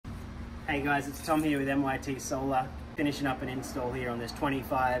Hey guys, it's Tom here with MYT Solar, finishing up an install here on this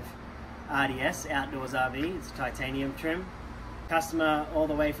 25 RDS Outdoors RV. It's a titanium trim. Customer all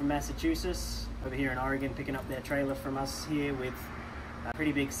the way from Massachusetts, over here in Oregon, picking up their trailer from us here with a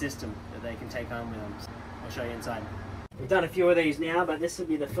pretty big system that they can take home with them. So I'll show you inside. We've done a few of these now, but this will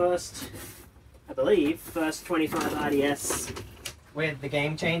be the first, I believe, first 25 RDS with the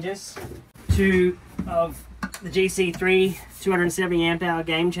game changers. Two of the GC3 270 amp hour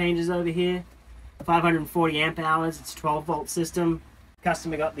game changers over here, 540 amp hours. It's a 12 volt system.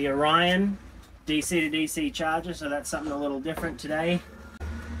 Customer got the Orion DC to DC charger, so that's something a little different today.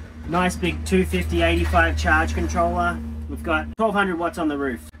 Nice big 250/85 charge controller. We've got 1200 watts on the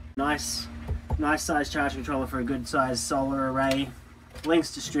roof. Nice size charge controller for a good size solar array.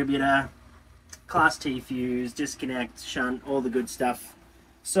 Links distributor, class T fuse, disconnect, shunt, all the good stuff.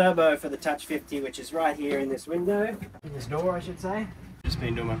 Servo for the Touch 50, which is right here in this window, in this door I should say. Just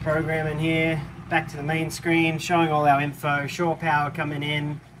been doing my programming here. Back to the main screen, showing all our info. Shore power coming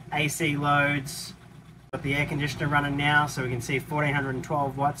in, AC loads. Got the air conditioner running now, so we can see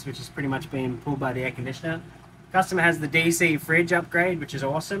 1412 watts, which is pretty much being pulled by the air conditioner. Customer has the DC fridge upgrade, which is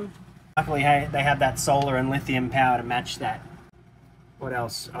awesome. Luckily they have that solar and lithium power to match that. What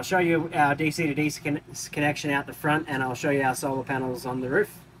else? I'll show you our DC to DC connection out the front, and I'll show you our solar panels on the roof.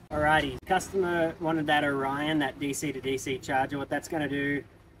 Alrighty, customer wanted that Orion, that DC to DC charger. What that's going to do,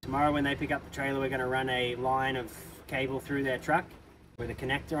 tomorrow when they pick up the trailer, we're going to run a line of cable through their truck with a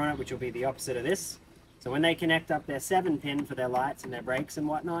connector on it, which will be the opposite of this. So when they connect up their 7-pin for their lights and their brakes and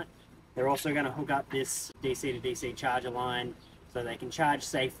whatnot, they're also going to hook up this DC to DC charger line so they can charge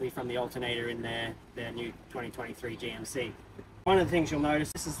safely from the alternator in their new 2023 GMC. One of the things you'll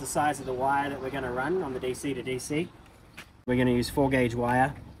notice, this is the size of the wire that we're going to run on the DC to DC. We're going to use 4-gauge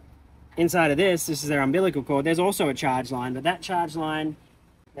wire. Inside of this is their umbilical cord. There's also a charge line, but that charge line,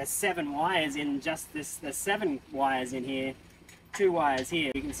 there's 7 wires in just this. There's 7 wires in here, 2 wires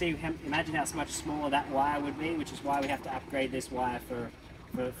here. You can see, imagine how much smaller that wire would be, which is why we have to upgrade this wire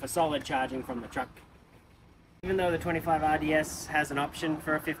for solid charging from the truck. Even though the 25 RDS has an option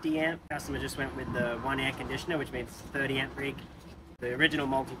for a 50 amp, customer just went with the 1 air conditioner, which means 30 amp rig. The original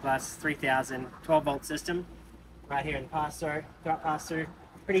Multi-Plus 3000 12 volt system, right here in the pass-through,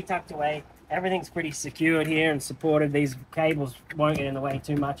 pretty tucked away. Everything's pretty secured here and supported. These cables won't get in the way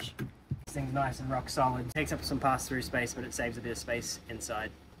too much. This thing's nice and rock solid. It takes up some pass-through space, but it saves a bit of space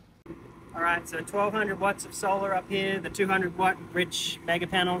inside. Alright, so 1200 watts of solar up here, the 200 watt rich mega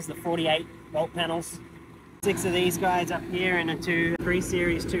panels, the 48 volt panels. 6 of these guys up here in a 3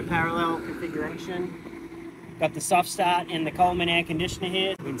 series 2 parallel configuration. Got the soft start in the Coleman air conditioner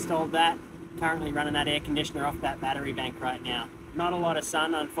here. We installed that. Currently running that air conditioner off that battery bank right now. Not a lot of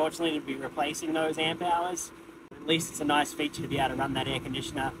sun, unfortunately, to be replacing those amp hours. At least it's a nice feature to be able to run that air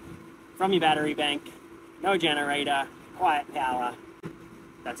conditioner from your battery bank. No generator, quiet power.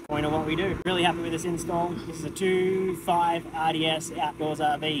 That's the point of what we do. Really happy with this install. This is a 25 RDS Outdoors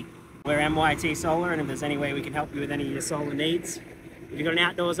RV. We're MYT Solar, and if there's any way we can help you with any of your solar needs. If you've got an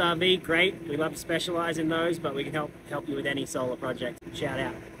outdoors RV, great. We love to specialize in those, but we can help you with any solar project. Shout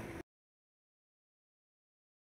out.